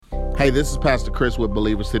Hey, this is Pastor Chris with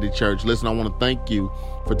Believer City Church. Listen, I want to thank you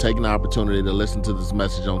for taking the opportunity to listen to this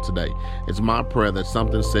message on today. It's my prayer that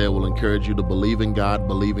something said will encourage you to believe in God,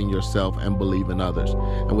 believe in yourself, and believe in others.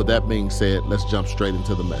 And with that being said, let's jump straight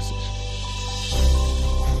into the message.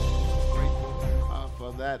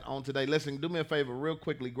 For that on today, listen, do me a favor real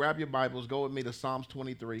quickly. Grab your Bibles. Go with me to Psalms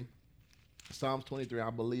 23. Psalms 23, I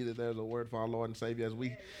believe that there's a word for our Lord and Savior as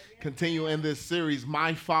we continue in this series,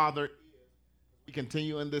 My Father. We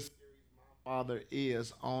continue in this Father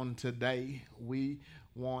is on today. We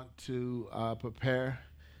want to prepare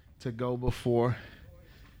to go before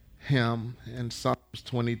him in Psalms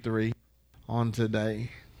 23 on today.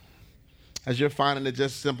 As you're finding it,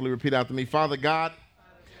 just simply repeat after me. Father God,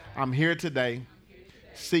 I'm here today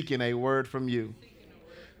seeking a word from you.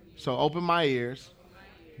 So open my ears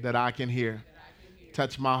that I can hear.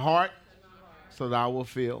 Touch my heart so that I will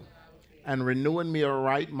feel. And renew in me a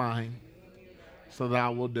right mind so that I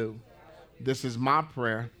will do. This is my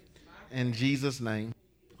prayer in Jesus' name.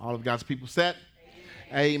 All of God's people said,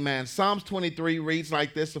 amen. Psalms 23 reads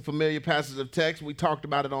like this, a familiar passage of text. We talked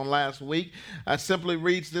about it on last week. It simply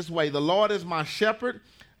reads this way. The Lord is my shepherd,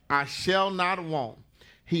 I shall not want.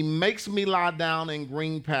 He makes me lie down in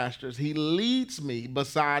green pastures. He leads me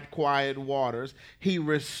beside quiet waters. He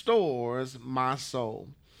restores my soul.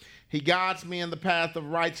 He guides me in the path of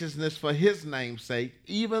righteousness for his name's sake.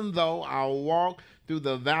 Even though I walk through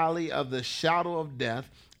the valley of the shadow of death,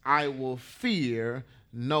 I will fear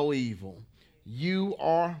no evil. You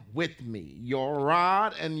are with me. Your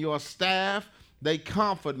rod and your staff, they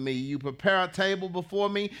comfort me. You prepare a table before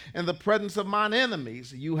me in the presence of mine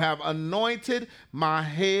enemies. You have anointed my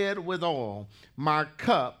head with oil. My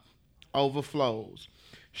cup overflows.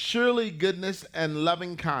 Surely goodness and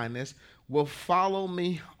loving kindness will follow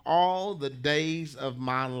me all the days of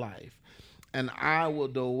my life, and I will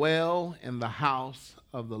dwell in the house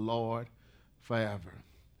of the Lord forever.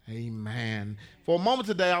 Amen. For a moment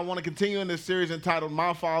today, I want to continue in this series entitled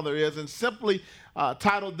My Father Is, and simply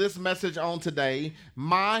titled this message on today,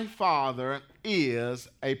 My Father is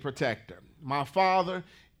a Protector. My Father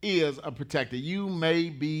is a protector. You may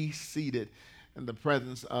be seated in the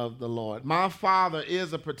presence of the Lord. My Father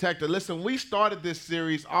is a protector. Listen, we started this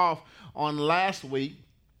series off on last week,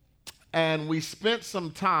 and we spent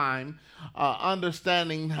some time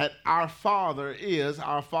understanding that our Father,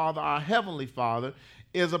 our Heavenly Father,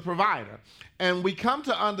 is a provider. And we come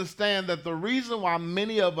to understand that the reason why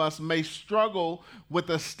many of us may struggle with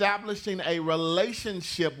establishing a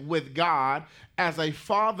relationship with God as a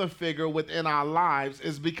father figure within our lives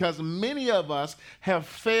is because many of us have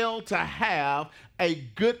failed to have a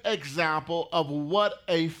good example of what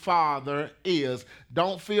a father is.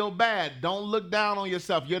 Don't feel bad. Don't look down on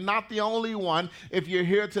yourself. You're not the only one if you're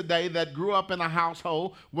here today that grew up in a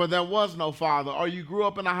household where there was no father, or you grew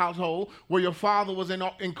up in a household where your father was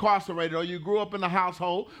incarcerated, or you grew up in a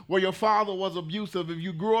household where your father was abusive, if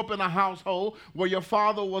you grew up in a household where your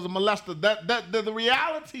father was molested. The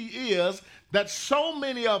reality is that so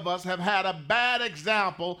many of us have had a bad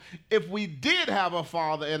example if we did have a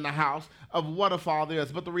father in the house of what a father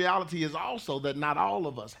is. But the reality is also that not all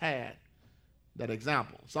of us had that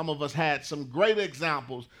example. Some of us had some great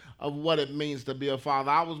examples of what it means to be a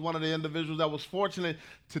father. I was one of the individuals that was fortunate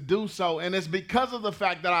to do so, and it's because of the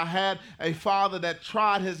fact that I had a father that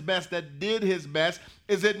tried his best, that did his best,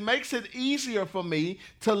 is it makes it easier for me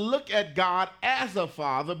to look at God as a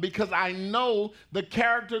father because I know the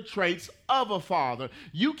character traits of a father.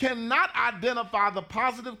 You cannot identify the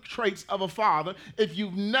positive traits of a father if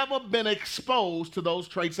you've never been exposed to those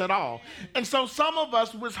traits at all. And so some of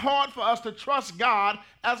us, it's hard for us to trust God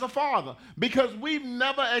as a father because we've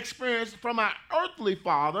never experienced from our earthly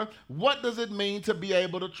father what does it mean to be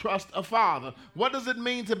able to trust a father. What does it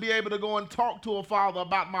mean to be able to go and talk to a father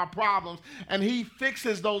about my problems and he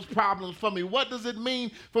fixes those problems for me? What does it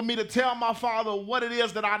mean for me to tell my father what it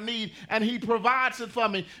is that I need and he provides it for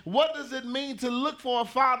me? What does it mean to look for a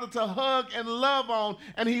father to hug and love on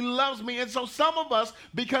and he loves me? And so some of us,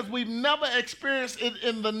 because we've never experienced it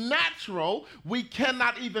in the natural, we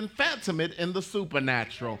cannot even fathom it in the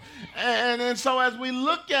supernatural. And so as we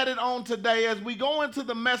look at it on today, as we go into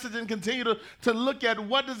the message and continue to look at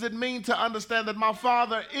what does it mean to understand that my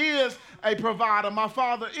father is a provider, my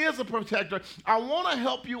father is a protector, I want to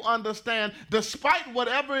help you understand, despite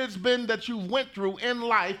whatever it's been that you went through in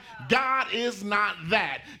life, God is not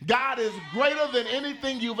that. God is greater than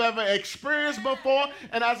anything you've ever experienced before,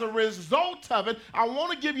 and as a result of it, I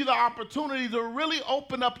want to give you the opportunity to really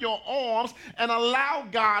open up your arms and allow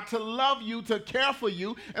God to love you, to care for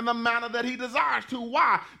you in the manner that he desires to.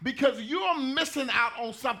 Why? Because you're missing out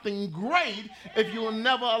on something great if you will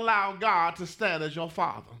never allow God to stand as your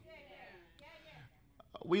father.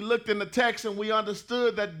 We looked in the text and we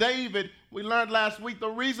understood that David, we learned last week, the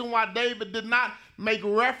reason why David did not make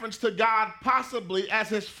reference to God possibly as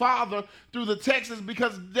his father through the text is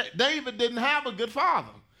because David didn't have a good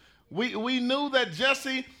father. We knew that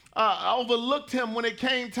Jesse overlooked him when it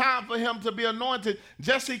came time for him to be anointed.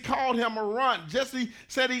 Jesse called him a runt. Jesse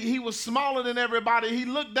said he was smaller than everybody. He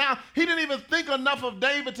looked down. He didn't even think enough of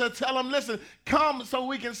David to tell him, listen, come so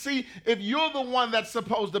we can see if you're the one that's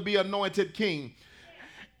supposed to be anointed king.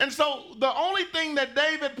 And so the only thing that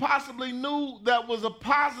David possibly knew that was a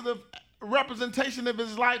positive representation of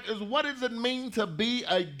his life is, what does it mean to be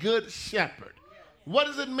a good shepherd? What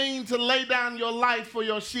does it mean to lay down your life for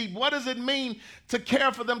your sheep? What does it mean to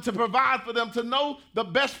care for them, to provide for them, to know the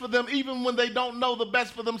best for them even when they don't know the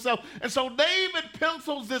best for themselves? And so David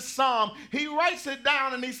pencils this psalm. He writes it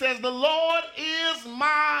down and he says, the Lord is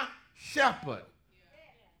my shepherd.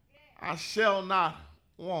 I shall not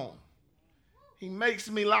want. He makes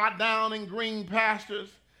me lie down in green pastures.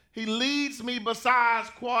 He leads me beside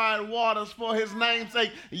quiet waters for his name's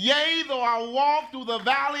sake. Yea, though I walk through the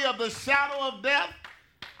valley of the shadow of death,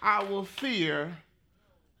 I will fear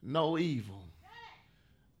no evil.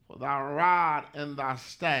 For thy rod and thy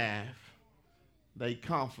staff, they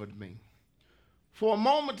comfort me. For a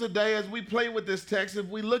moment today, as we play with this text, if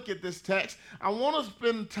we look at this text, I want to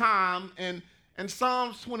spend time in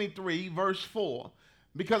Psalms 23, verse 4.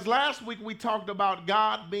 Because last week we talked about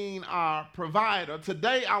God being our provider.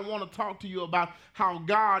 Today I want to talk to you about how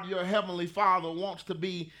God, your heavenly Father, wants to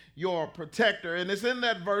be your protector. And it's in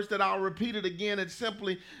that verse that I'll repeat it again. It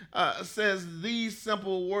simply says these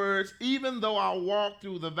simple words: even though I walk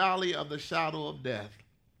through the valley of the shadow of death,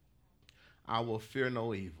 I will fear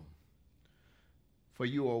no evil. For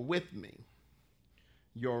you are with me.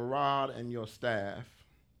 Your rod and your staff,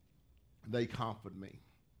 they comfort me.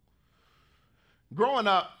 Growing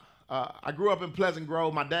up, I grew up in Pleasant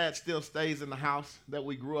Grove. My dad still stays in the house that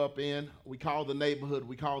we grew up in. We call the neighborhood,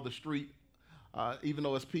 we call the street, even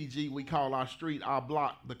though it's PG, we call our street, our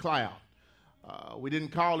block, the Cloud. We didn't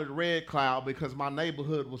call it Red Cloud because my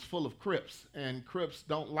neighborhood was full of Crips, and Crips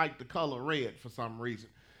don't like the color red for some reason.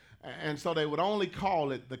 And so they would only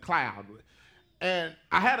call it the Cloud. And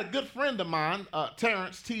I had a good friend of mine,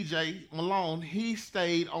 Terrence T.J. Malone. He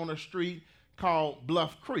stayed on a street called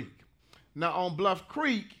Bluff Creek. Now, on Bluff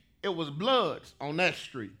Creek, it was Bloods on that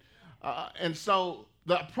street. And so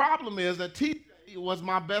the problem is that TJ was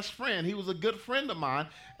my best friend. He was a good friend of mine,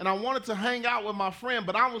 and I wanted to hang out with my friend,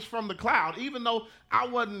 but I was from the Cloud, even though I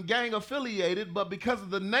wasn't gang affiliated, but because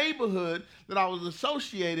of the neighborhood that I was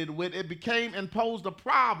associated with, it became and posed a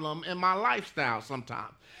problem in my lifestyle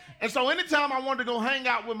sometimes. And so anytime I wanted to go hang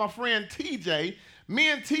out with my friend TJ, me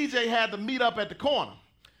and TJ had to meet up at the corner,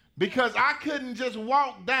 because I couldn't just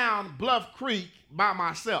walk down Bluff Creek by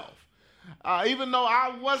myself. Even though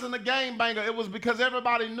I wasn't a gangbanger, it was because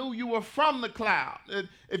everybody knew you were from the Cloud.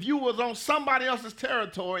 If you was on somebody else's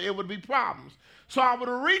territory, it would be problems. So I would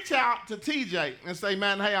reach out to TJ and say,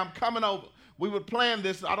 man, hey, I'm coming over. We would plan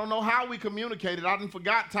this. I don't know how we communicated. I didn't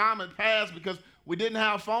forgot time had passed because we didn't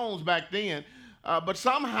have phones back then. But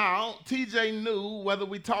somehow TJ knew, whether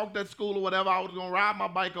we talked at school or whatever, I was going to ride my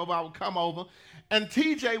bike over, I would come over, and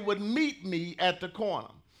TJ would meet me at the corner.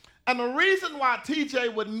 And the reason why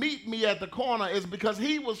TJ would meet me at the corner is because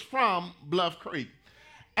he was from Bluff Creek.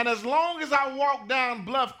 And as long as I walked down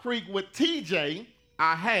Bluff Creek with TJ,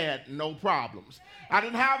 I had no problems. I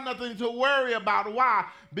didn't have nothing to worry about. Why?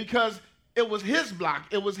 Because it was his block,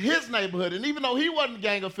 it was his neighborhood. And even though he wasn't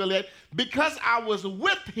gang affiliated, because I was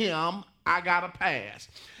with him, I got a pass.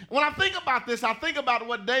 When I think about this, I think about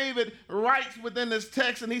what David writes within this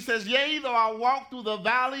text, and he says, yea, though I walk through the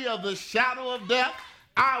valley of the shadow of death,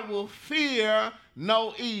 I will fear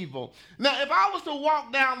no evil. Now, if I was to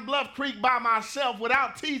walk down Bluff Creek by myself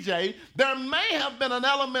without TJ, there may have been an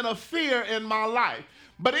element of fear in my life.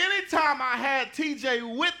 But anytime I had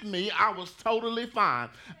TJ with me, I was totally fine.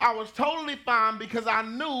 I was totally fine because I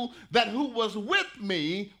knew that who was with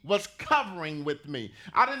me was covering with me.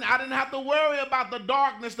 I didn't have to worry about the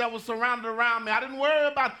darkness that was surrounded around me. I didn't worry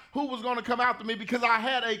about who was going to come after me because I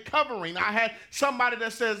had a covering. I had somebody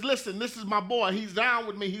that says, listen, this is my boy. He's down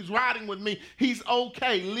with me. He's riding with me. He's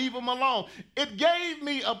okay. Leave him alone. It gave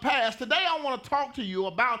me a pass. Today I want to talk to you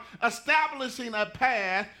about establishing a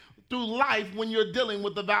path through life when you're dealing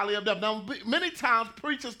with the valley of death. Now, many times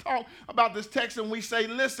preachers talk about this text and we say,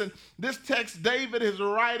 listen, this text David is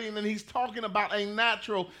writing and he's talking about a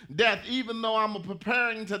natural death. Even though I'm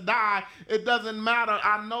preparing to die, it doesn't matter.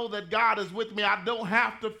 I know that God is with me. I don't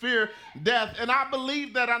have to fear death. And I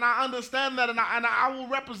believe that and I understand that and I will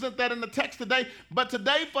represent that in the text today. But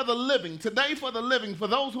today for the living, for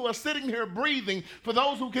those who are sitting here breathing, for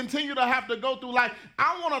those who continue to have to go through life,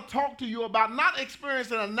 I want to talk to you about not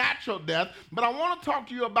experiencing a natural death, but I want to talk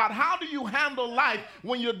to you about how do you handle life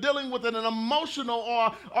when you're dealing with an emotional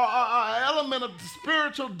or element of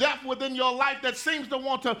spiritual death within your life that seems to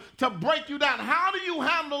want to break you down. How do you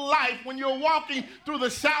handle life when you're walking through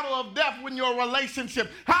the shadow of death in your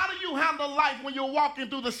relationship? How do you handle life when you're walking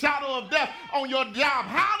through the shadow of death on your job?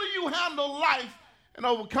 How do you handle life and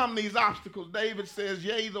overcome these obstacles? David says,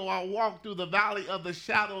 yea, though I walk through the valley of the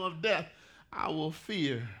shadow of death, I will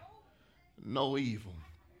fear no evil.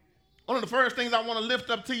 One of the first things I want to lift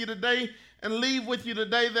up to you today and leave with you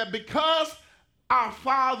today, that because our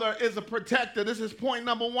Father is a protector. This is point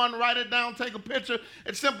number one. Write it down. Take a picture.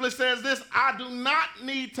 It simply says this: I do not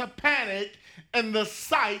need to panic in the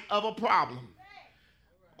sight of a problem.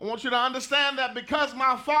 I want you to understand that because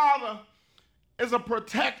my Father is a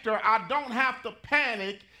protector, I don't have to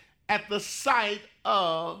panic at the sight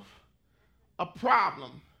of a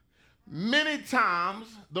problem. Many times,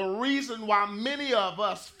 the reason why many of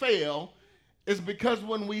us fail is because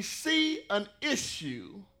when we see an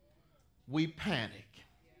issue, we panic.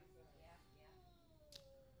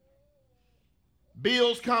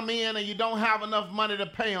 Bills come in and you don't have enough money to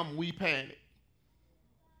pay them, we panic.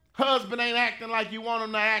 Husband ain't acting like you want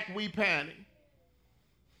him to act, we panic.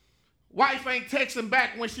 Wife ain't texting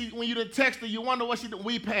back when you done text her, you wonder what she did,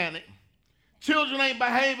 we panic. Children ain't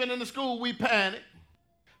behaving in the school, we panic.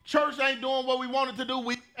 Church ain't doing what we wanted to do,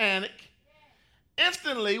 we panic.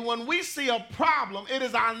 Instantly, when we see a problem, it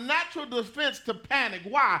is our natural defense to panic.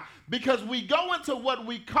 Why? Because we go into what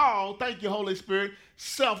we call, thank you, Holy Spirit,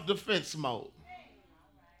 self-defense mode.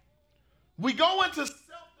 We go into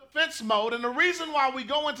self-defense mode, and the reason why we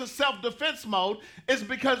go into self-defense mode is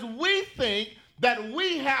because we think that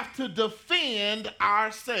we have to defend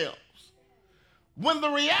ourselves. When the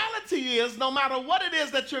reality is, no matter what it is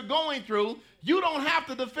that you're going through, you don't have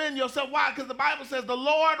to defend yourself. Why? Because the Bible says the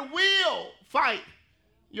Lord will fight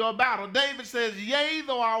your battle. David says, yea,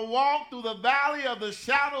 though I walk through the valley of the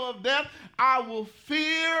shadow of death, I will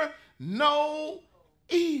fear no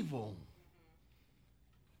evil.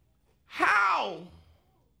 How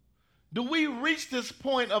do we reach this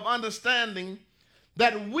point of understanding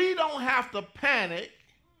that we don't have to panic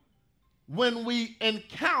when we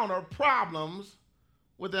encounter problems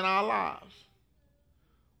within our lives?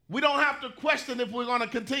 We don't have to question if we're going to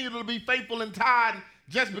continue to be faithful and tithe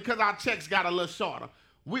just because our checks got a little shorter.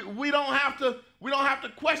 We don't have to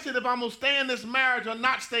question if I'm going to stay in this marriage or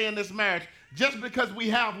not stay in this marriage just because we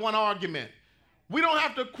have one argument. We don't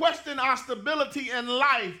have to question our stability in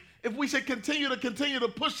life if we should continue to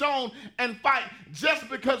push on and fight just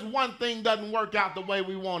because one thing doesn't work out the way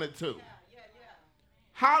we want it to.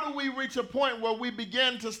 How do we reach a point where we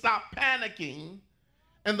begin to stop panicking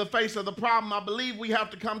in the face of the problem? I believe we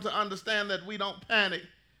have to come to understand that we don't panic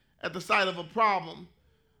at the sight of a problem,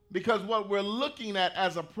 because what we're looking at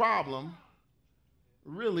as a problem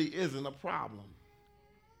really isn't a problem.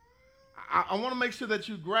 I want to make sure that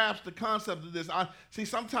you grasp the concept of this. See,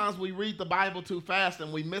 sometimes we read the Bible too fast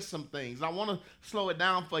and we miss some things. I want to slow it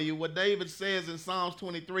down for you. What David says in Psalms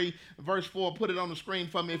 23, verse 4, put it on the screen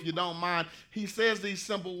for me if you don't mind. He says these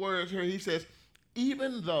simple words here. He says,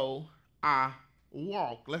 even though I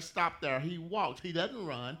walk. Let's stop there. He walks. He doesn't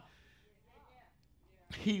run.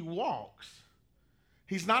 He walks.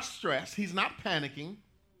 He's not stressed. He's not panicking.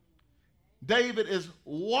 David is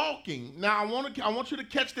walking. Now, I want you to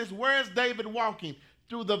catch this. Where is David walking?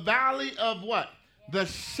 Through the valley of what? The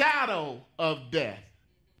shadow of death.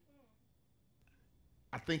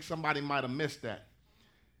 I think somebody might have missed that.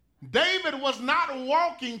 David was not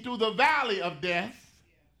walking through the valley of death.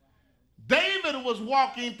 David was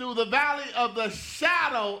walking through the valley of the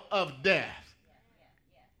shadow of death.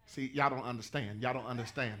 See, y'all don't understand. Y'all don't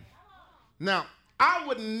understand. Now, I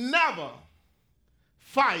would never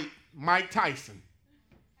fight Mike Tyson.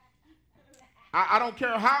 I don't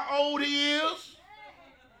care how old he is.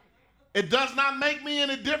 It does not make me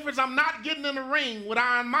any difference. I'm not getting in the ring with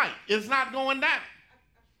Iron Mike. It's not going down.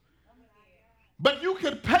 But you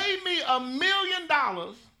could pay me $1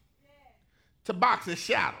 million to box his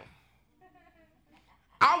shadow.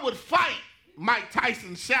 I would fight Mike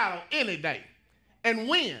Tyson's shadow any day and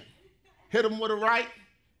win. Hit him with a right,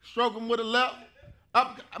 stroke him with a left.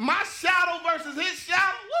 Up, my shadow versus his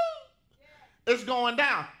shadow, woo! It's going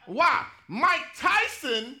down. Why? Mike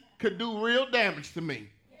Tyson could do real damage to me,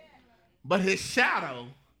 but his shadow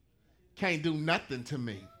can't do nothing to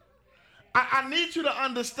me. I need you to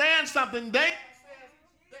understand something.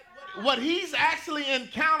 What he's actually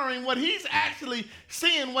encountering, what he's actually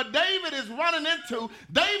seeing, what David is running into,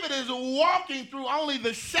 David is walking through only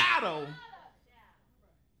the shadow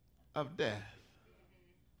of death.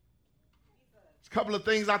 There's a couple of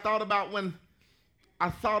things I thought about when I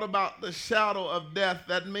thought about the shadow of death.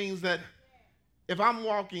 That means that if I'm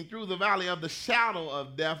walking through the valley of the shadow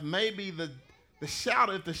of death, maybe the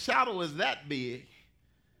shadow, if the shadow is that big,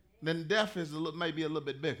 then death is maybe a little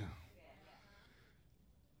bit bigger.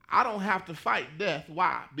 I don't have to fight death.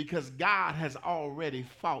 Why? Because God has already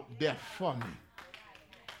fought death for me.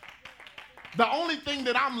 The only thing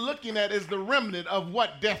that I'm looking at is the remnant of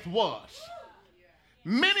what death was.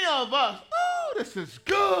 Many of us, oh, this is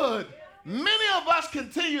good. Many of us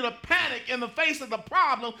continue to panic in the face of the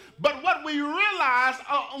problem, but what we realize,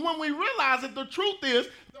 when we realize that the truth is,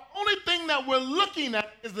 the only thing that we're looking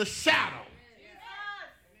at is the shadow.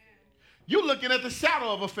 You're looking at the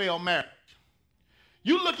shadow of a failed marriage.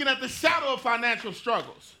 You're looking at the shadow of financial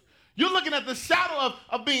struggles. You're looking at the shadow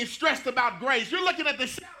of being stressed about grace. You're looking at the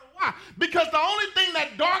shadow. Why? Because the only thing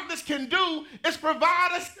that darkness can do is provide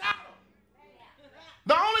a shadow.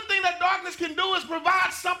 The only thing that darkness can do is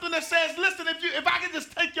provide something that says, listen, if I can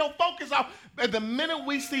just take your focus off, at the minute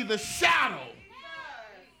we see the shadow,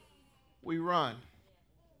 we run.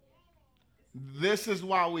 This is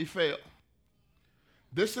why we fail.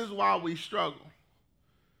 This is why we struggle.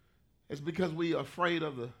 It's because we are afraid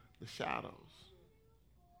of the shadows.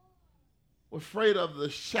 We're afraid of the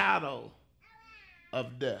shadow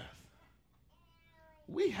of death.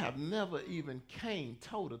 We have never even came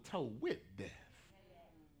toe-to-toe with death.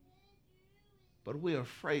 But we're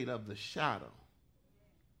afraid of the shadow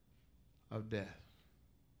of death.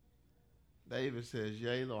 David says,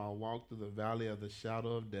 yea, though I walk through the valley of the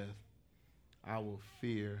shadow of death, I will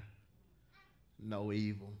fear no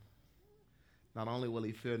evil. Not only will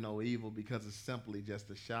he fear no evil because it's simply just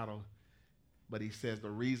a shadow, but he says the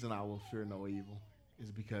reason I will fear no evil is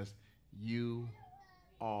because you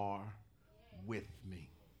are with me.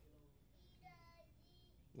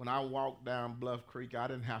 When I walked down Bluff Creek, I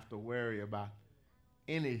didn't have to worry about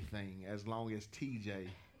anything as long as TJ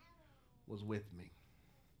was with me.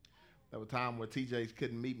 There were times where TJ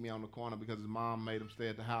couldn't meet me on the corner because his mom made him stay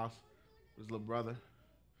at the house with his little brother.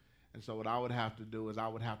 And so what I would have to do is I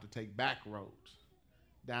would have to take back roads,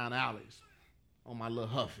 down alleys, on my little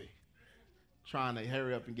Huffy, trying to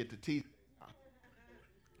hurry up and get to TJ's house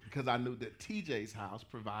because I knew that TJ's house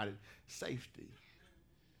provided safety.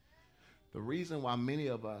 The reason why many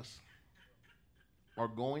of us are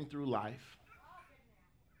going through life,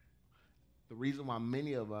 the reason why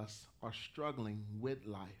many of us are struggling with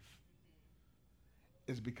life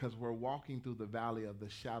is because we're walking through the valley of the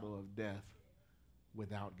shadow of death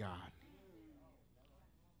without God.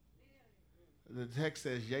 The text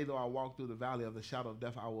says, yea, though I walk through the valley of the shadow of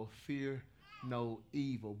death, I will fear no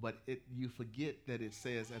evil. But you forget that it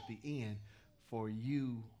says at the end, for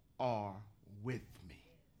you are with me.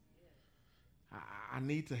 I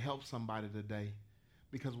need to help somebody today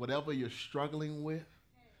because whatever you're struggling with,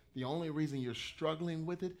 the only reason you're struggling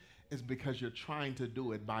with it is because you're trying to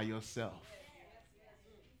do it by yourself.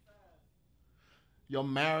 Your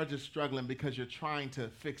marriage is struggling because you're trying to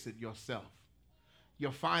fix it yourself.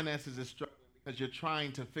 Your finances is struggling because you're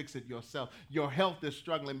trying to fix it yourself. Your health is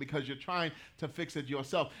struggling because you're trying to fix it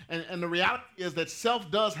yourself. And the reality is that self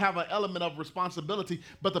does have an element of responsibility,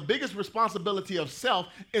 but the biggest responsibility of self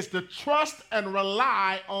is to trust and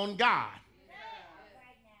rely on God.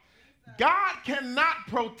 God cannot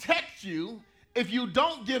protect you if you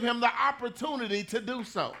don't give him the opportunity to do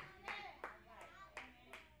so.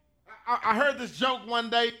 I heard this joke one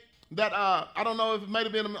day that I don't know if it may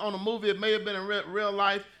have been on a movie, it may have been in real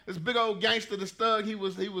life. This big old gangster, this thug, he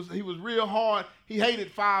was real hard. He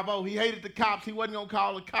hated 5-0. He hated the cops. He wasn't gonna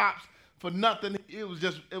call the cops for nothing. He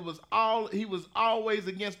was always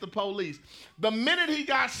against the police. The minute he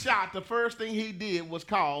got shot, the first thing he did was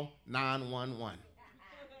call 911.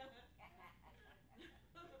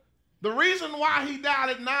 The reason why he dialed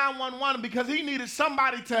at 911 because he needed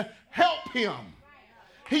somebody to help him.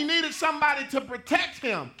 He needed somebody to protect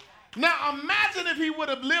him. Now imagine if he would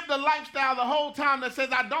have lived a lifestyle the whole time that says,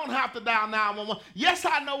 I don't have to dial 911. Yes,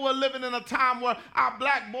 I know we're living in a time where our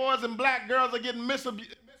black boys and black girls are getting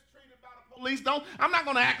mistreated by the police. I'm not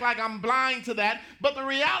going to act like I'm blind to that. But the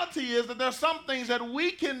reality is that there's some things that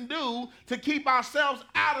we can do to keep ourselves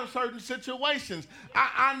out of certain situations.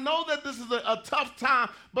 I know that this is a tough time,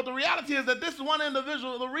 but the reality is that this one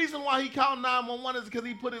individual, the reason why he called 911 is because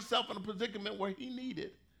he put himself in a predicament where he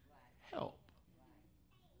needed help.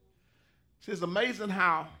 See, it's amazing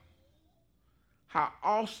how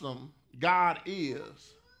awesome God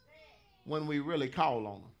is when we really call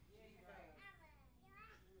on him.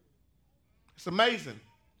 It's amazing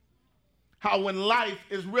how when life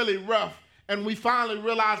is really rough and we finally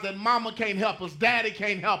realize that mama can't help us, daddy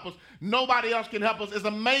can't help us, nobody else can help us, it's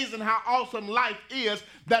amazing how awesome life is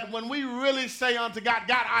that when we really say unto God,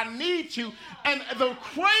 God, I need you. And the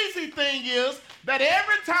crazy thing is that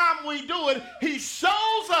every time we do it, he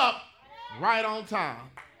shows up right on time.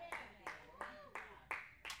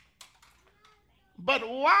 But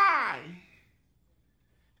why,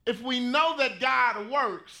 if we know that God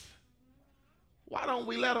works, why don't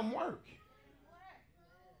we let him work?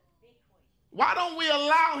 Why don't we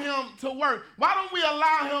allow him to work? Why don't we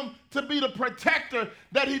allow him to be the protector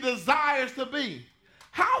that he desires to be?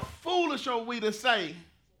 How foolish are we to say,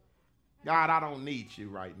 God, I don't need you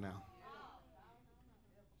right now.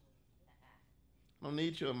 I don't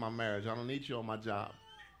need you in my marriage. I don't need you on my job.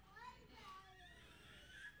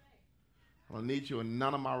 I don't need you in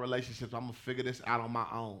none of my relationships. I'm going to figure this out on my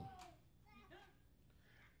own.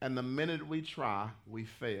 And the minute we try, we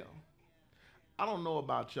fail. I don't know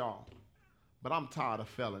about y'all, but I'm tired of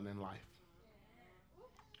failing in life.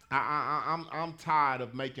 I'm tired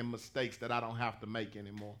of making mistakes that I don't have to make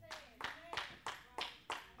anymore.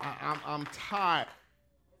 I'm tired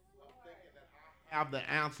of thinking that I have the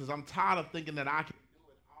answers. I'm tired of thinking that I can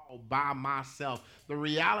do it all by myself. The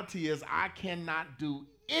reality is I cannot do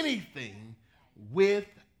anything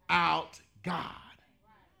without God.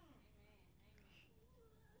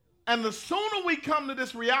 And the sooner we come to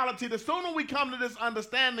this reality, the sooner we come to this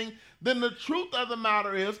understanding, then the truth of the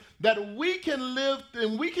matter is that we can live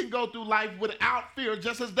and we can go through life without fear,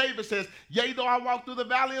 just as David says, yea, though I walk through the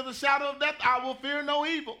valley of the shadow of death, I will fear no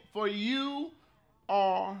evil, for you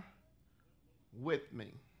are with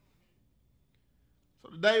me. So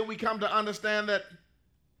today we come to understand that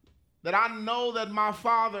I know that my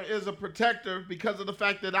Father is a protector because of the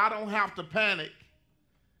fact that I don't have to panic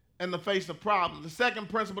in the face of problems. The second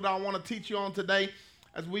principle that I want to teach you on today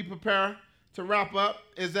as we prepare to wrap up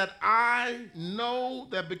is that I know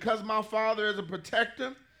that because my Father is a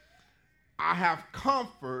protector, I have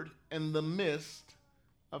comfort in the midst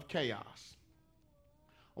of chaos.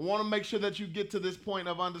 I want to make sure that you get to this point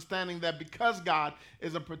of understanding that because God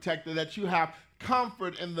is a protector, that you have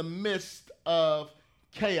comfort in the midst of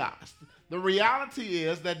chaos. The reality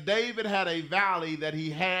is that David had a valley that he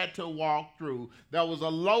had to walk through. There was a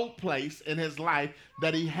low place in his life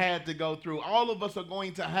that he had to go through. All of us are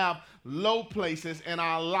going to have low places in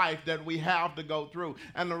our life that we have to go through.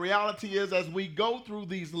 And the reality is, as we go through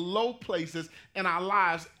these low places in our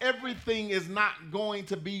lives, everything is not going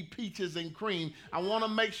to be peaches and cream. I want to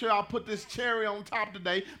make sure I put this cherry on top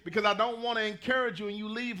today because I don't want to encourage you and you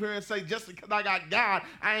leave here and say, just because I got God,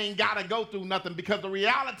 I ain't got to go through nothing. Because the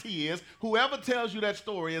reality is, whoever tells you that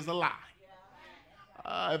story is a lie.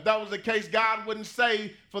 If that was the case, God wouldn't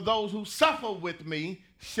say, for those who suffer with me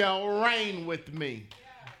shall reign with me.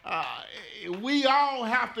 We all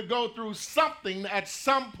have to go through something at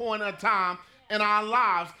some point in time in our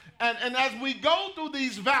lives. And as we go through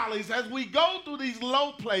these valleys, as we go through these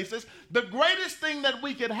low places, the greatest thing that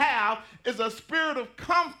we could have is a spirit of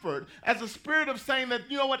comfort, as a spirit of saying that,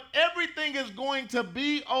 you know what, everything is going to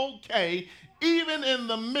be okay, even in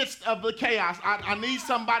the midst of the chaos. I need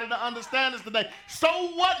somebody to understand this today. So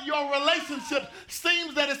what your relationship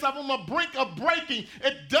seems that it's on the brink of breaking,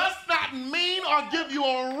 it does not mean or give you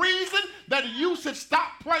a reason that you should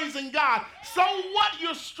stop praising God. So what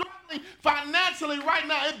you're struggling financially right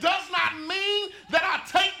now, it does not mean that I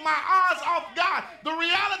take my eyes off God. The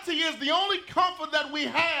reality is the only comfort that we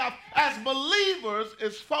have as believers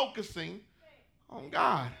is focusing on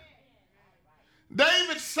God.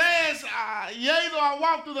 David says, yea, though I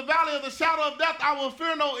walk through the valley of the shadow of death, I will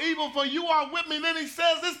fear no evil, for you are with me. Then he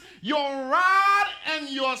says this, your rod and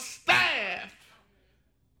your staff,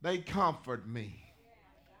 they comfort me.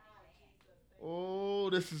 Oh,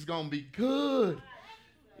 this is going to be good.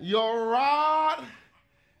 Your rod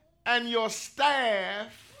and your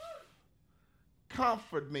staff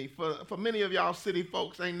comfort me. For many of y'all city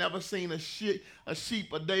folks ain't never seen a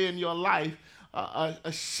sheep a day in your life.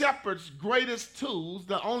 A shepherd's greatest tools,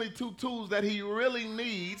 the only two tools that he really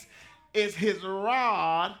needs, is his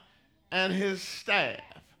rod and his staff.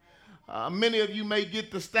 Many of you may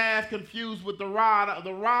get the staff confused with the rod.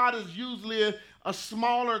 The rod is usually a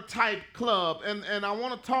smaller type club. And I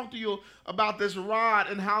want to talk to you about this rod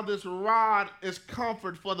and how this rod is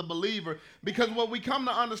comfort for the believer. Because what we come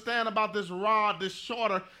to understand about this rod, this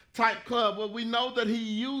shorter type club, what we know that he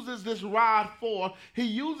uses this rod for, he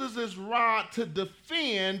uses this rod to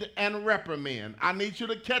defend and reprimand. I need you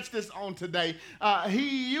to catch this on today.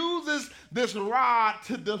 He uses this rod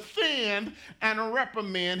to defend and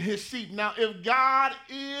reprimand his sheep. Now, if God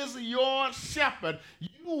is your shepherd, you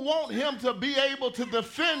want him to be able to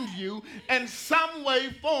defend you in some way,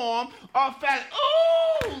 form, or fashion.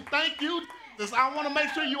 Oh, thank you, Jesus. I want to make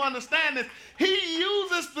sure you understand this. He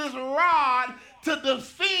uses this rod to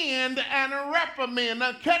defend and reprimand.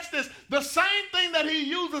 Now catch this. The same thing that he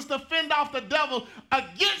uses to fend off the devil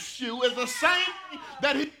against you is the same thing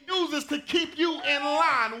that he uses to keep you in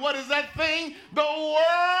line. What is that thing? The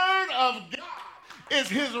word of God is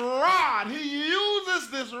his rod. He uses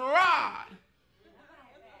this rod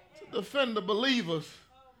to defend the believers.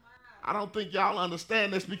 I don't think y'all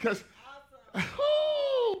understand this because,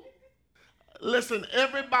 listen,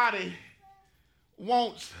 everybody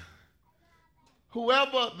wants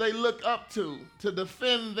whoever they look up to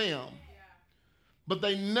defend them, but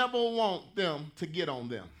they never want them to get on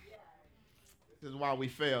them. This is why we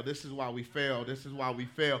fail. This is why we fail. This is why we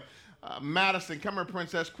fail. Madison, come here,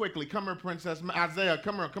 princess, quickly. Come here, princess. Isaiah,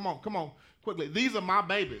 come here. Come on, quickly. These are my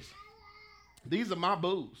babies. These are my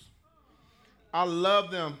boos. I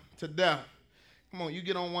love them to death. Come on, you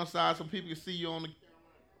get on one side so people can see you on the camera.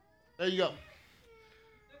 There you go.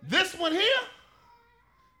 This one here,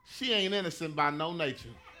 she ain't innocent by no nature.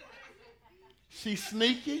 She's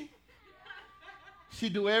sneaky. She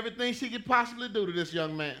do everything she could possibly do to this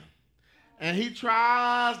young man. And he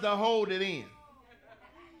tries to hold it in.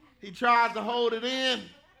 He tries to hold it in,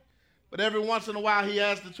 but every once in a while he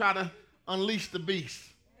has to try to unleash the beast.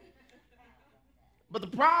 But the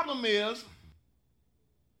problem is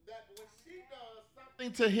that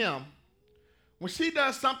when she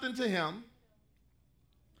does something to him,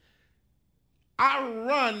 I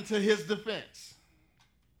run to his defense.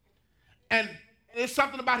 And it's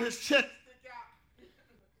something about his chest.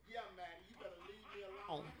 Yeah, man, you better leave me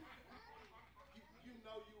alone. You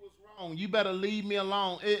know you was wrong. You better leave me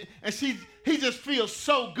alone. And he just feels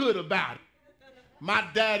so good about it. My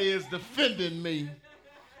daddy is defending me.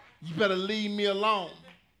 You better leave me alone.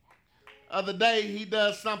 Other day, he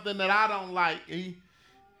does something that I don't like. He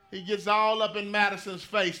gets all up in Madison's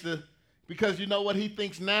face because you know what? He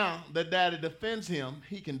thinks now that daddy defends him,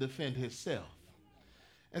 he can defend himself.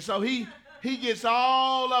 And so he gets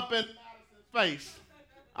all up in Madison's face,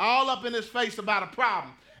 all up in his face about a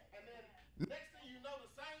problem. And then next thing you know,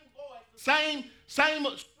 the same voice, the same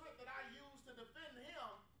strength that I used to defend him,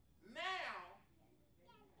 now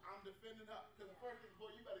I'm defending her. Because the first thing,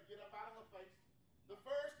 boy, you better get up out of her face. The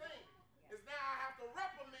first thing is now I have to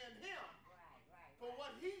reprimand him for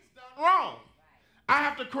what he's done wrong. I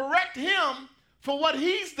have to correct him for what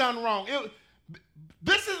he's done wrong.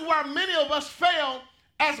 This is where many of us fail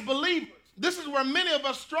as believers. This is where many of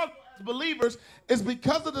us struggle as believers, is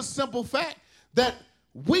because of the simple fact that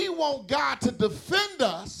we want God to defend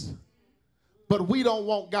us, but we don't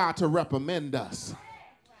want God to reprimand us.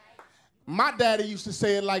 My daddy used to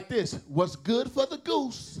say it like this: what's good for the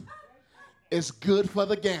goose is good for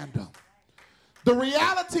the gander. The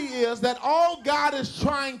reality is that all God is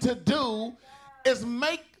trying to do is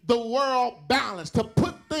make the world balanced, to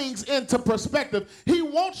put things into perspective. He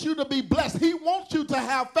wants you to be blessed. He wants you to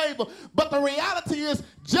have favor. But the reality is,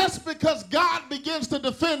 just because God begins to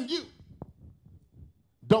defend you,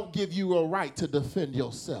 don't give you a right to defend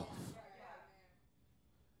yourself.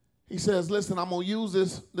 He says, listen, I'm going to use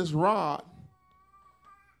this rod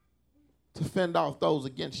to fend off those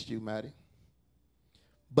against you, Maddie.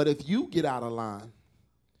 But if you get out of line,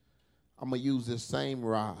 I'm going to use this same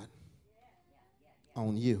rod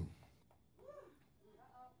on you.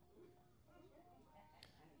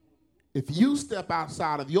 If you step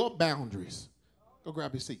outside of your boundaries, go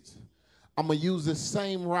grab your seats. I'm going to use this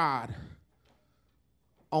same rod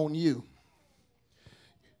on you.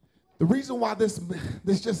 The reason why this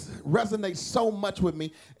just resonates so much with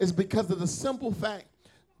me is because of the simple fact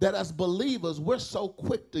that as believers, we're so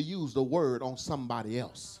quick to use the word on somebody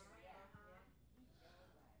else.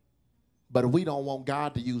 But we don't want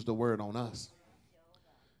God to use the word on us.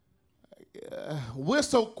 We're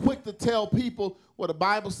so quick to tell people, well, the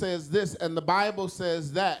Bible says this and the Bible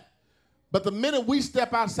says that. But the minute we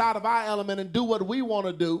step outside of our element and do what we want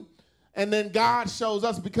to do, and then God shows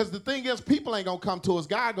us, because the thing is, people ain't going to come to us.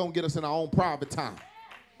 God going to get us in our own private time.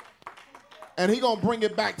 And he's going to bring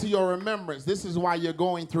it back to your remembrance. This is why you're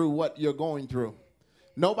going through what you're going through.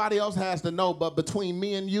 Nobody else has to know, but between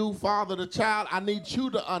me and you, father to child, I need you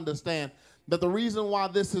to understand that the reason why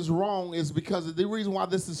this is wrong is because the reason why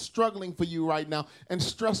this is struggling for you right now and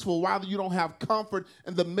stressful, why you don't have comfort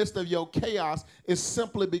in the midst of your chaos, is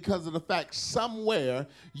simply because of the fact somewhere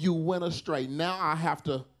you went astray. Now I have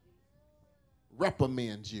to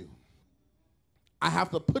reprimand you. I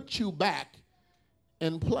have to put you back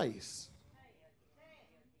in place.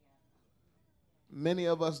 Many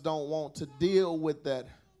of us don't want to deal with that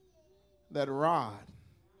rod.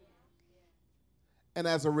 And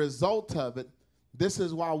as a result of it, this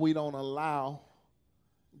is why we don't allow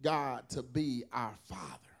God to be our Father.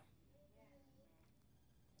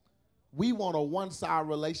 We want a one-side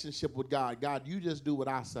relationship with God. God, you just do what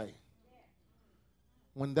I say.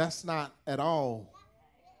 When that's not at all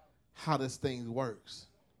how this thing works.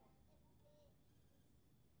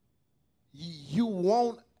 You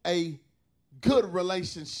want a good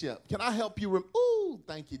relationship. Can I help you?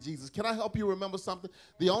 Thank you, Jesus. Can I help you remember something?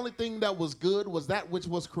 The only thing that was good was that which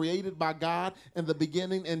was created by God in the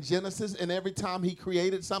beginning in Genesis. And every time he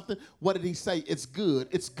created something, what did he say? It's good.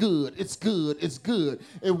 It's good. It's good. It's good.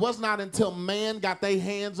 It was not until man got their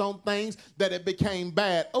hands on things that it became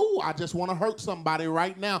bad. Oh, I just want to hurt somebody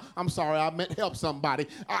right now. I'm sorry, I meant help somebody.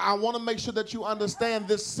 I want to make sure that you understand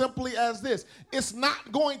this simply as this. It's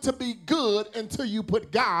not going to be good until you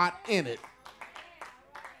put God in it.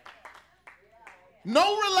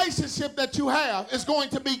 No relationship that you have is going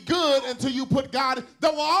to be good until you put God in.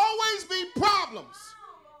 There will always be problems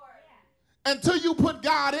until you put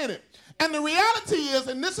God in it. And the reality is,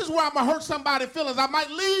 and this is where I'm going to hurt somebody's feelings, I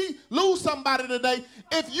might lose somebody today.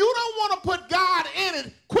 If you don't want to put God in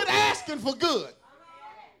it, quit asking for good.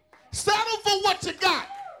 Settle for what you got.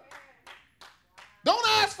 Don't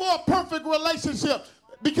ask for a perfect relationship,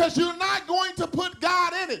 because you're not going to put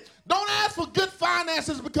God in it. Don't ask for good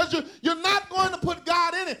finances, because you're not going to put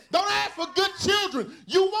God in it. Don't ask for good children.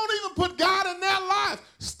 You won't even put God in their lives.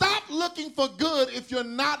 Stop looking for good if you're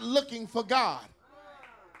not looking for God.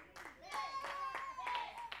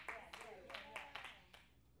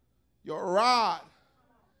 Your rod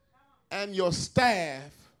and your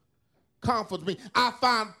staff comforts me. I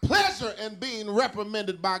find pleasure in being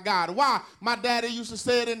reprimanded by God. Why? My daddy used to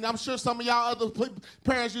say it, and I'm sure some of y'all other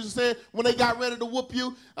parents used to say it when they got ready to whoop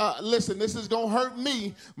you. Listen, this is going to hurt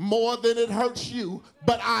me more than it hurts you,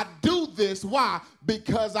 but I do this. Why?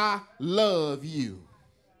 Because I love you.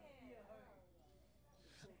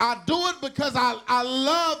 I do it because I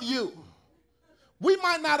love you. We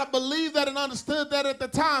might not have believed that and understood that at the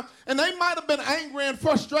time, and they might have been angry and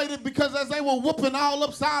frustrated because as they were whooping all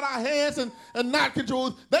upside our heads and not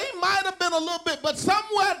controlled, they might have been a little bit, but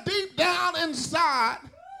somewhere deep down inside,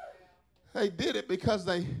 they did it because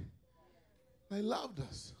they loved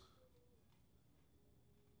us.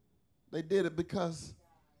 They did it because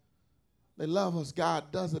they love us.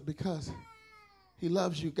 God does it because he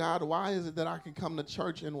loves you. God, why is it that I can come to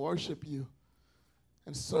church and worship you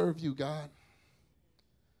and serve you, God?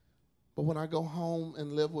 But when I go home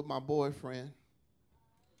and live with my boyfriend,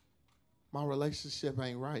 my relationship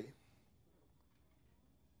ain't right.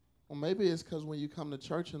 Well, maybe it's because when you come to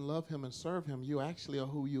church and love him and serve him, you actually are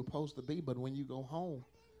who you're supposed to be. But when you go home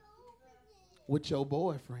with your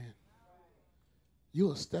boyfriend,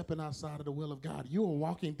 you are stepping outside of the will of God. You are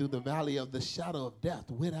walking through the valley of the shadow of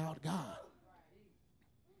death without God.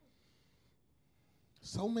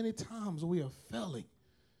 So many times we are failing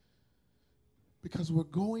because we're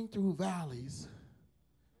going through valleys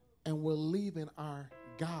and we're leaving our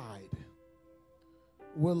guide.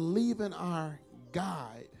 We're leaving our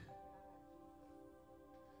guide.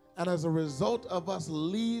 And as a result of us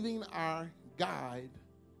leaving our guide,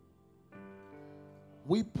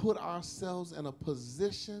 we put ourselves in a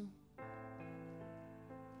position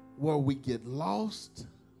where we get lost,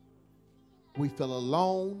 we feel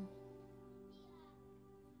alone,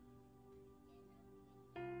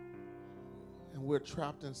 and we're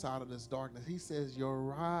trapped inside of this darkness. He says, your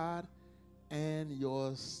rod and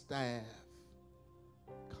your staff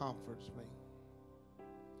comforts me.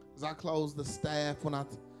 As I close, the staff, when I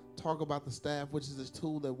talk about the staff, which is the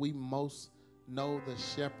tool that we most know the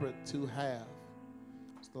shepherd to have,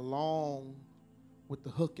 it's the long with the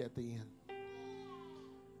hook at the end.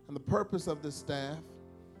 And the purpose of this staff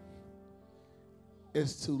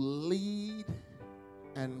is to lead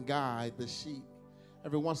and guide the sheep.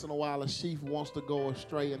 Every once in a while, a sheep wants to go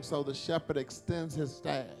astray, and so the shepherd extends his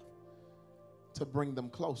staff to bring them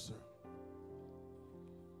closer.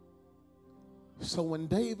 So when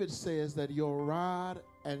David says that your rod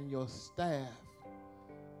and your staff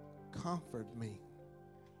comfort me,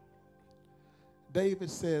 David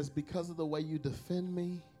says, because of the way you defend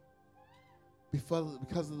me,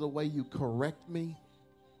 because of the way you correct me,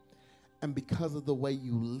 and because of the way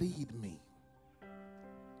you lead me,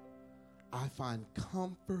 I find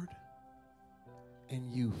comfort in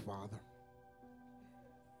you, Father.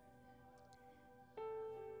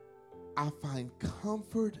 I find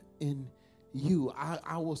comfort in you.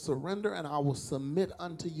 I will surrender and I will submit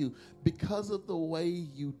unto you because of the way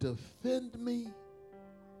you defend me,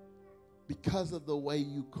 because of the way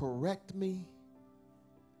you correct me,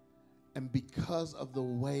 and because of the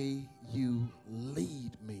way you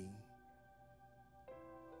lead me.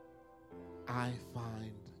 I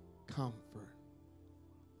find comfort.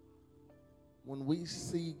 When we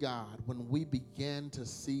see God, when we begin to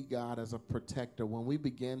see God as a protector, when we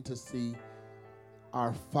begin to see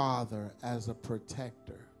our Father as a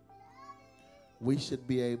protector, we should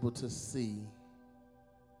be able to see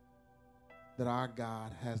that our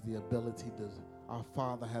God has the ability to, our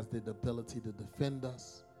Father has the ability to defend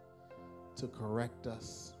us, to correct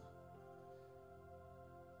us,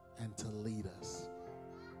 and to lead us.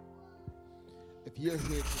 If you're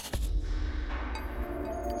here today,